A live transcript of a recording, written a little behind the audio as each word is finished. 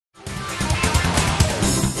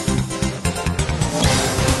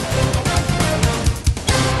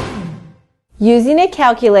using a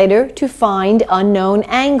calculator to find unknown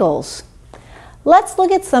angles. Let's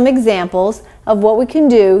look at some examples of what we can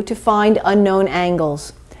do to find unknown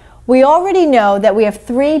angles. We already know that we have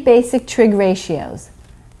three basic trig ratios.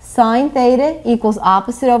 Sine theta equals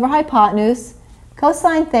opposite over hypotenuse,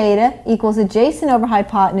 cosine theta equals adjacent over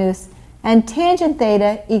hypotenuse, and tangent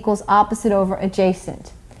theta equals opposite over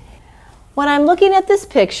adjacent. When I'm looking at this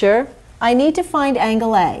picture, I need to find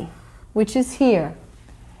angle A, which is here.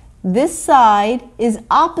 This side is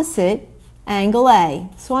opposite angle A,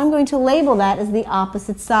 so I'm going to label that as the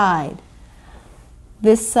opposite side.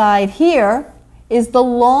 This side here is the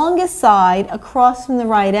longest side across from the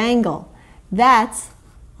right angle. That's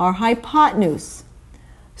our hypotenuse.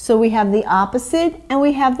 So we have the opposite and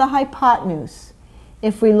we have the hypotenuse.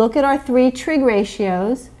 If we look at our three trig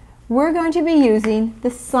ratios, we're going to be using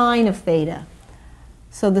the sine of theta.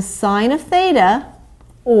 So the sine of theta,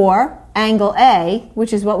 or angle A,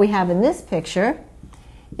 which is what we have in this picture,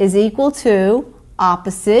 is equal to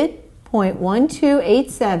opposite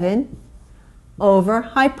 0.1287 over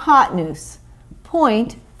hypotenuse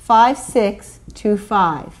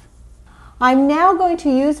 0.5625. I'm now going to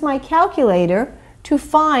use my calculator to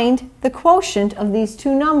find the quotient of these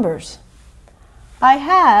two numbers. I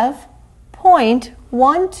have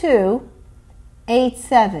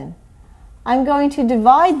 0.1287. I'm going to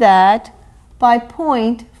divide that by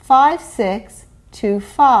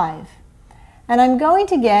 0.5625. And I'm going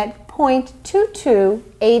to get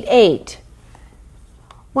 0.2288.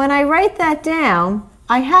 When I write that down,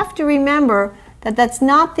 I have to remember that that's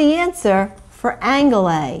not the answer for angle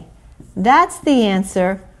A. That's the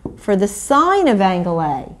answer for the sine of angle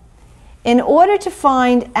A. In order to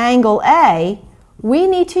find angle A, we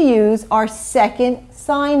need to use our second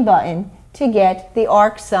sine button to get the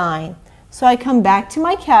arc sine. So I come back to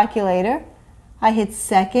my calculator, I hit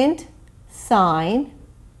second sine,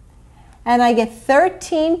 and I get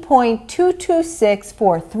 13.226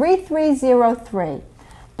 for 3303.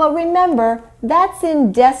 But remember, that's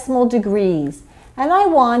in decimal degrees, and I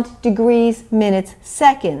want degrees, minutes,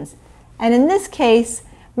 seconds. And in this case,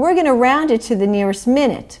 we're going to round it to the nearest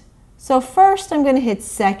minute. So first I'm going to hit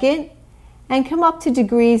second and come up to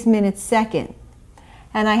degrees, minutes, second.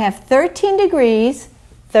 And I have 13 degrees,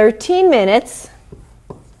 13 minutes,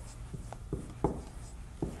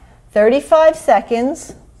 35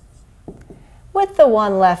 seconds, with the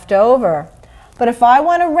one left over. But if I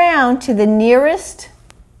want to round to the nearest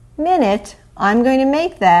minute, I'm going to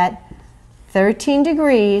make that 13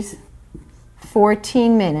 degrees,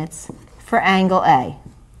 14 minutes for angle A.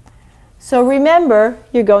 So remember,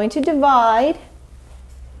 you're going to divide,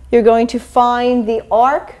 you're going to find the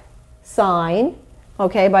arc sine,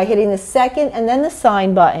 okay, by hitting the second and then the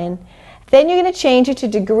sine button. Then you're going to change it to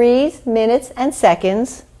degrees, minutes, and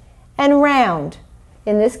seconds, and round.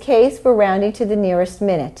 In this case, we're rounding to the nearest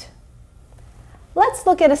minute. Let's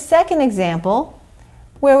look at a second example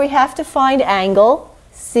where we have to find angle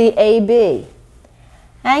CAB.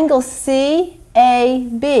 Angle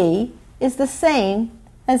CAB is the same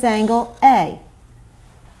as angle A.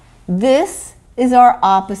 This is our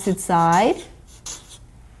opposite side.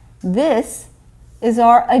 This is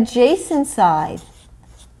our adjacent side.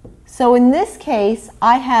 So in this case,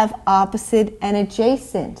 I have opposite and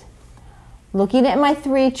adjacent. Looking at my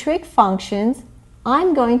three trig functions,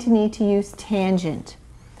 I'm going to need to use tangent.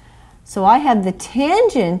 So I have the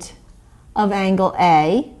tangent of angle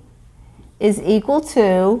A is equal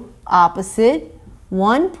to opposite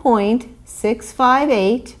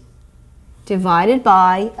 1.658 divided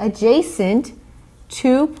by adjacent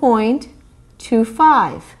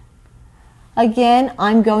 2.25. Again,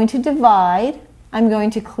 I'm going to divide. I'm going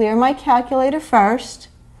to clear my calculator first,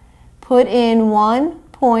 put in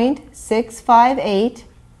 1.658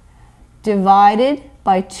 divided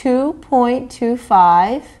by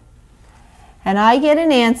 2.25, and I get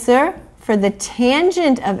an answer for the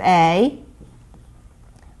tangent of A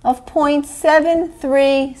of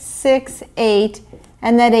 0.7368,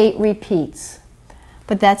 and that 8 repeats.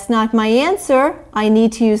 But that's not my answer. I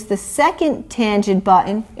need to use the second tangent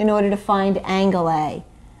button in order to find angle A.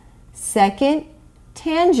 Second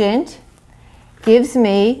tangent gives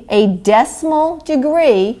me a decimal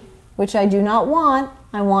degree, which I do not want.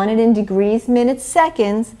 I want it in degrees, minutes,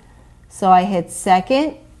 seconds. So I hit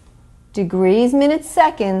second, degrees, minutes,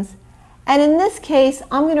 seconds. And in this case,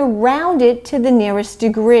 I'm going to round it to the nearest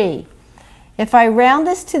degree. If I round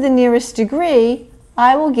this to the nearest degree,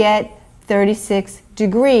 I will get 36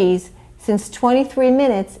 degrees, since 23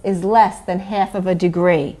 minutes is less than half of a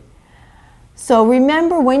degree. So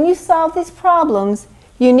remember, when you solve these problems,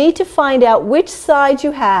 you need to find out which side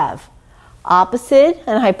you have. Opposite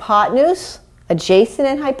and hypotenuse, adjacent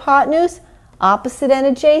and hypotenuse, opposite and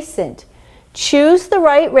adjacent. Choose the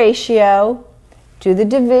right ratio, do the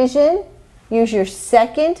division, use your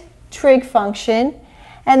second trig function,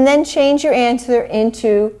 and then change your answer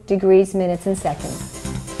into degrees, minutes, and seconds.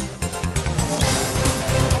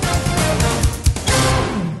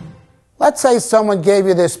 Let's say someone gave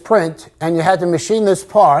you this print and you had to machine this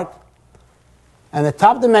part, and the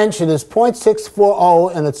top dimension is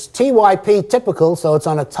 0.640 and it's TYP typical, so it's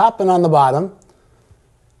on the top and on the bottom.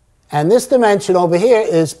 And this dimension over here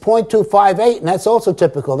is 0.258, and that's also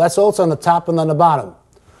typical. That's also on the top and on the bottom.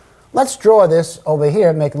 Let's draw this over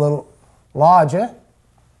here, make it a little larger.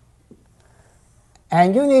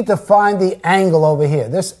 And you need to find the angle over here.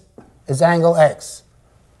 This is angle X.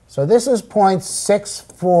 So this is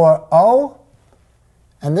 0.640,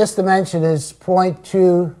 and this dimension is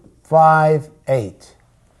 0.258.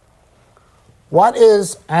 What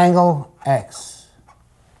is angle X?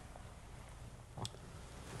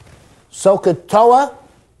 SOHCAHTOA,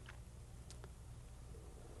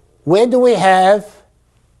 where do we have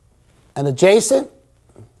an adjacent?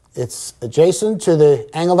 It's adjacent to the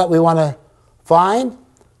angle that we want to find,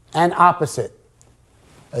 and opposite.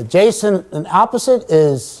 Adjacent and opposite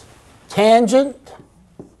is tangent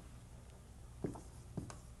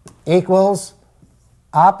equals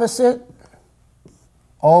opposite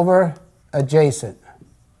over adjacent.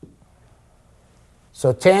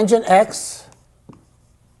 So tangent X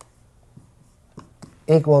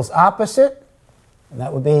equals opposite, and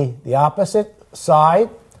that would be the opposite side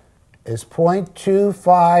is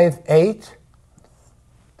 0.258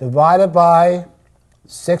 divided by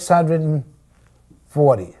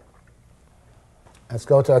 640. Let's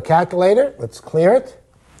go to a calculator. Let's clear it.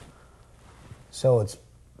 So it's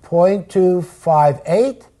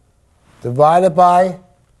 0.258 divided by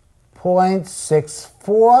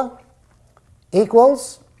 0.64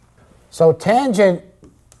 equals, so tangent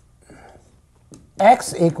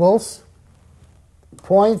X equals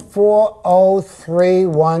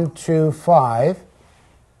 0.403125.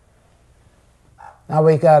 Now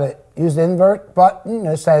we got to use the invert button.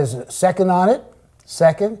 This has second on it,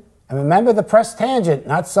 second. And remember to press tangent,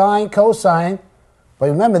 not sine, cosine. But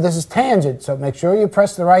remember, this is tangent, so make sure you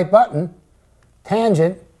press the right button,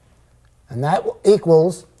 tangent, and that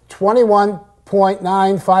equals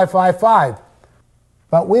 21.9555.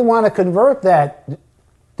 But we want to convert that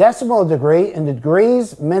decimal degree into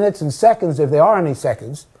degrees, minutes, and seconds, if there are any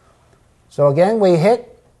seconds. So again, we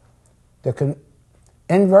hit the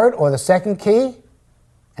invert or the second key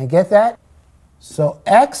and get that. So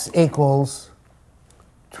X equals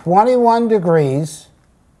 21 degrees,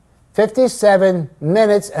 57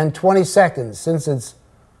 minutes, and 20 seconds. Since it's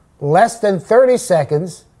less than 30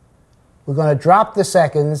 seconds, we're going to drop the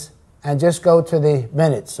seconds and just go to the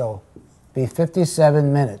minutes. So be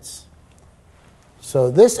 57 minutes. So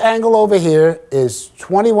this angle over here is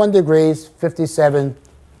 21 degrees, 57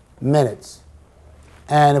 minutes.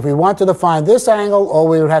 And if we wanted to find this angle, all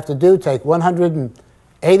we would have to do, take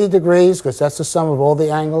 180 degrees, because that's the sum of all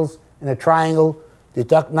the angles in a triangle,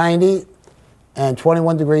 deduct 90, and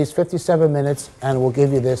 21 degrees, 57 minutes, and we'll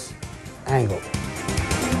give you this angle.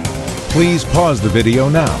 Please pause the video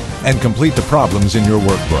now and complete the problems in your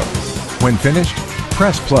workbook. When finished,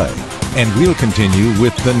 press play, and we'll continue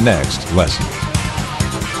with the next lesson.